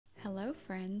Hello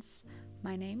friends,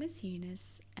 my name is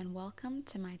Eunice and welcome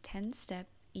to my 10-step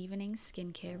evening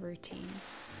skincare routine.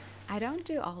 I don't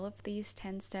do all of these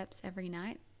 10 steps every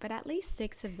night, but at least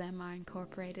 6 of them are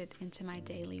incorporated into my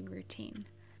daily routine.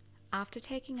 After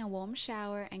taking a warm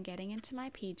shower and getting into my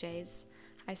PJs,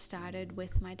 I started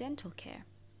with my dental care.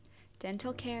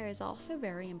 Dental care is also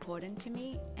very important to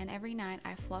me, and every night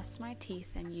I floss my teeth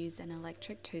and use an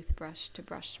electric toothbrush to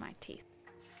brush my teeth.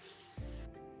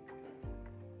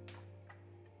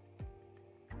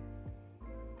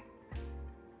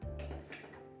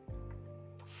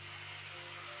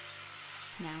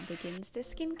 Now begins the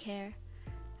skincare.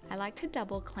 I like to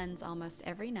double cleanse almost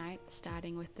every night,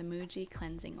 starting with the Muji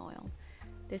cleansing oil.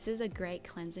 This is a great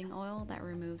cleansing oil that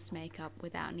removes makeup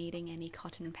without needing any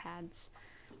cotton pads.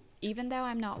 Even though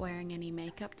I'm not wearing any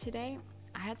makeup today,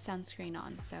 I had sunscreen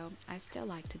on, so I still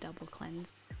like to double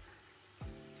cleanse.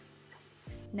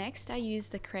 Next, I use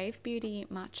the Crave Beauty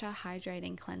Matcha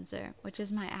Hydrating Cleanser, which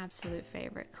is my absolute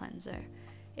favorite cleanser.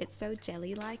 It's so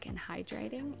jelly-like and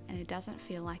hydrating, and it doesn't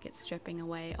feel like it's stripping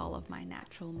away all of my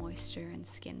natural moisture and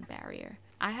skin barrier.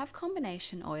 I have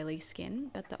combination oily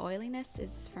skin, but the oiliness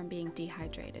is from being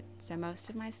dehydrated, so most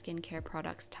of my skincare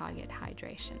products target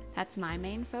hydration. That's my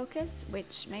main focus,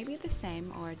 which may be the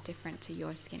same or different to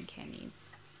your skincare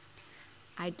needs.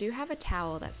 I do have a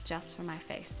towel that's just for my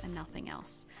face and nothing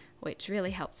else, which really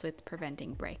helps with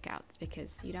preventing breakouts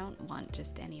because you don't want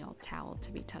just any old towel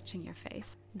to be touching your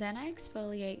face. Then I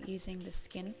exfoliate using the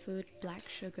Skin Food Black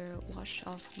Sugar Wash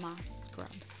Off Mask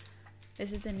Scrub.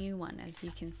 This is a new one, as you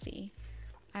can see.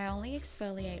 I only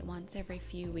exfoliate once every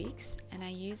few weeks, and I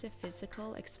use a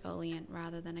physical exfoliant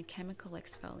rather than a chemical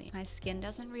exfoliant. My skin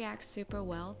doesn't react super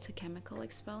well to chemical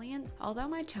exfoliant, although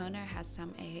my toner has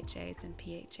some AHAs and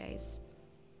PHAs.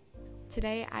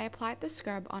 Today, I applied the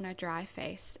scrub on a dry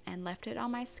face and left it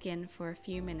on my skin for a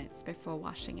few minutes before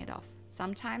washing it off.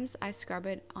 Sometimes I scrub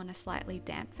it on a slightly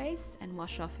damp face and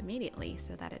wash off immediately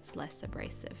so that it's less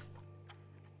abrasive.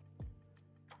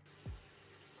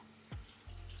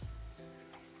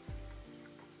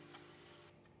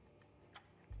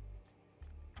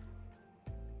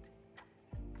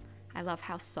 I love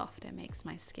how soft it makes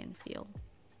my skin feel.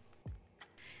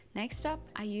 Next up,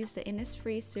 I use the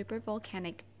Innisfree Super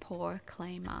Volcanic Pore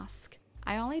Clay Mask.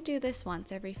 I only do this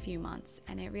once every few months,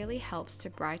 and it really helps to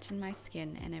brighten my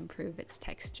skin and improve its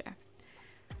texture.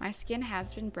 My skin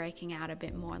has been breaking out a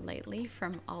bit more lately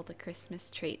from all the Christmas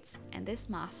treats, and this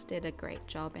mask did a great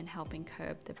job in helping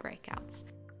curb the breakouts.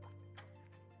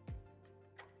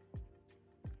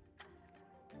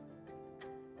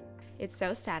 It's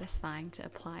so satisfying to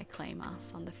apply clay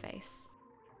masks on the face.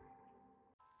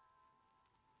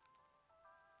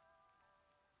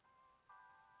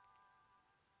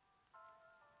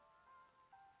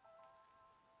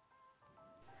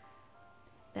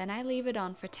 Then I leave it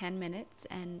on for 10 minutes,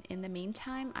 and in the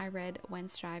meantime I read When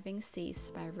Striving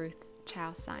Cease by Ruth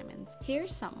Chow Simons.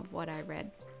 Here's some of what I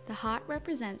read. The heart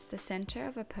represents the center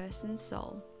of a person's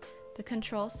soul, the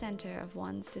control center of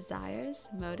one's desires,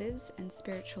 motives, and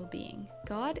spiritual being.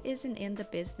 God isn't in the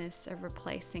business of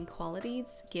replacing qualities,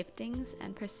 giftings,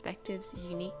 and perspectives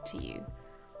unique to you.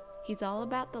 He's all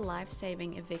about the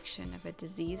life-saving eviction of a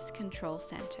diseased control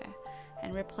center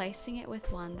and replacing it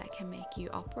with one that can make you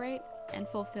operate and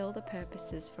fulfill the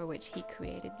purposes for which He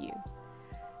created you.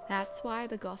 That's why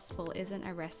the gospel isn't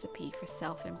a recipe for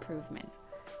self-improvement.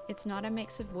 It's not a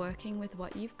mix of working with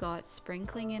what you've got,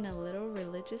 sprinkling in a little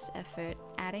religious effort,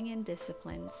 adding in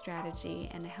discipline, strategy,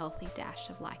 and a healthy dash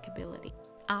of likability.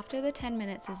 After the 10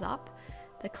 minutes is up,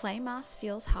 the clay mask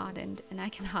feels hardened and I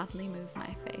can hardly move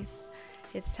my face.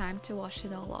 It's time to wash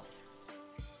it all off.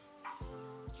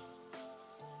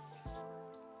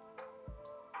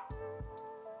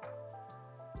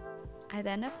 I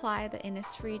then apply the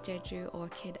Innisfree Jeju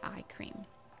Orchid Eye Cream.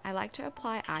 I like to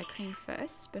apply eye cream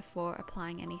first before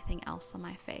applying anything else on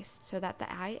my face so that the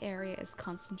eye area is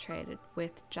concentrated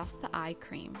with just the eye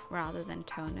cream rather than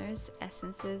toners,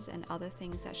 essences, and other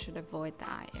things that should avoid the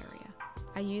eye area.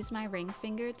 I use my ring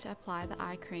finger to apply the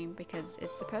eye cream because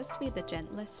it's supposed to be the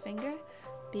gentlest finger,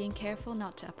 being careful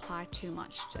not to apply too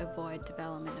much to avoid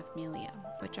development of milia,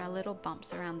 which are little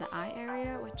bumps around the eye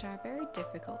area which are very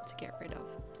difficult to get rid of.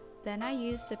 Then I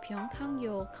use the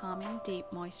Yul Calming Deep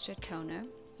Moisture Toner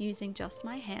using just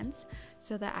my hands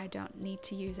so that I don't need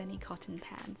to use any cotton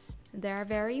pads. There are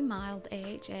very mild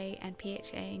AHA and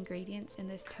PHA ingredients in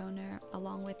this toner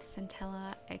along with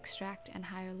centella extract and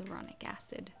hyaluronic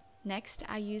acid. Next,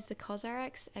 I use the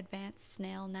cosrx Advanced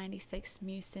Snail 96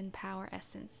 Mucin Power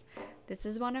Essence. This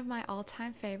is one of my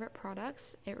all-time favorite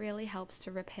products. It really helps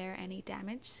to repair any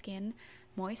damaged skin,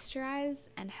 moisturize,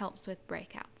 and helps with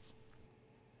breakouts.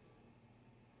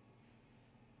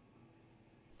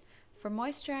 For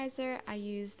moisturizer, I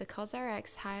use the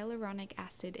cosrx hyaluronic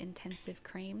acid intensive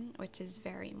cream, which is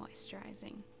very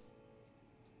moisturizing.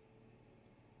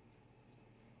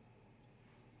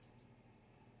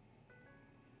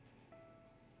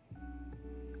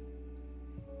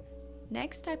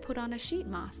 Next, I put on a sheet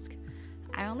mask.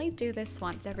 I only do this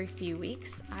once every few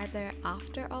weeks, either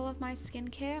after all of my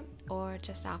skincare or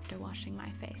just after washing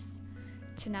my face.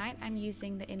 Tonight I'm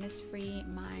using the Innisfree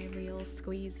My Real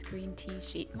Squeeze Green Tea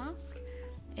Sheet Mask.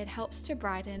 It helps to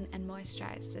brighten and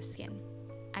moisturize the skin.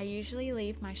 I usually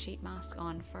leave my sheet mask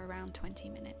on for around 20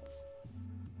 minutes.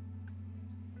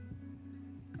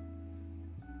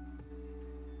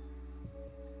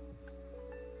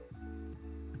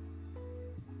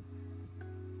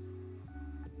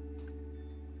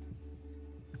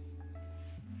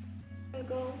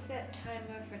 Google set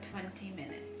timer for 20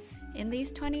 minutes. In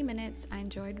these 20 minutes, I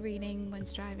enjoyed reading When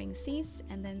Striving Cease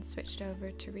and then switched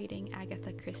over to reading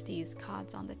Agatha Christie's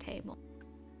Cards on the Table.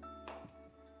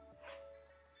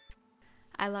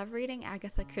 I love reading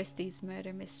Agatha Christie's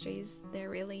murder mysteries. They're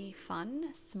really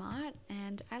fun, smart,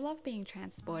 and I love being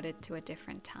transported to a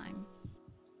different time.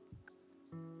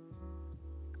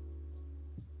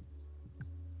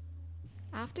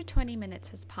 After 20 minutes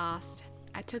has passed,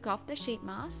 I took off the sheet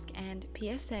mask, and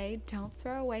PSA, don't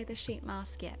throw away the sheet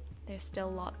mask yet. There's still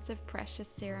lots of precious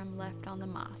serum left on the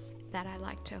mask that I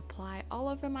like to apply all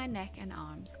over my neck and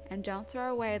arms. And don't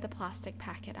throw away the plastic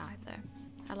packet either.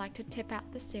 I like to tip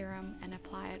out the serum and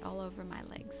apply it all over my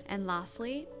legs. And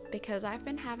lastly, because I've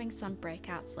been having some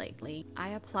breakouts lately, I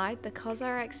applied the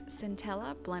cosrx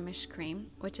Centella Blemish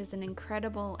Cream, which is an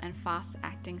incredible and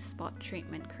fast-acting spot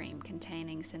treatment cream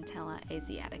containing Centella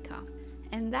asiatica.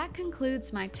 And that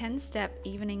concludes my 10-step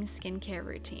evening skincare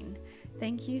routine.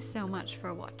 Thank you so much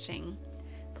for watching.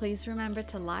 Please remember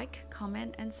to like,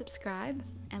 comment, and subscribe,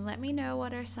 and let me know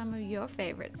what are some of your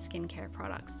favorite skincare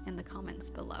products in the comments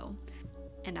below.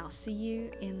 And I'll see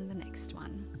you in the next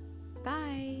one.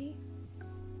 Bye!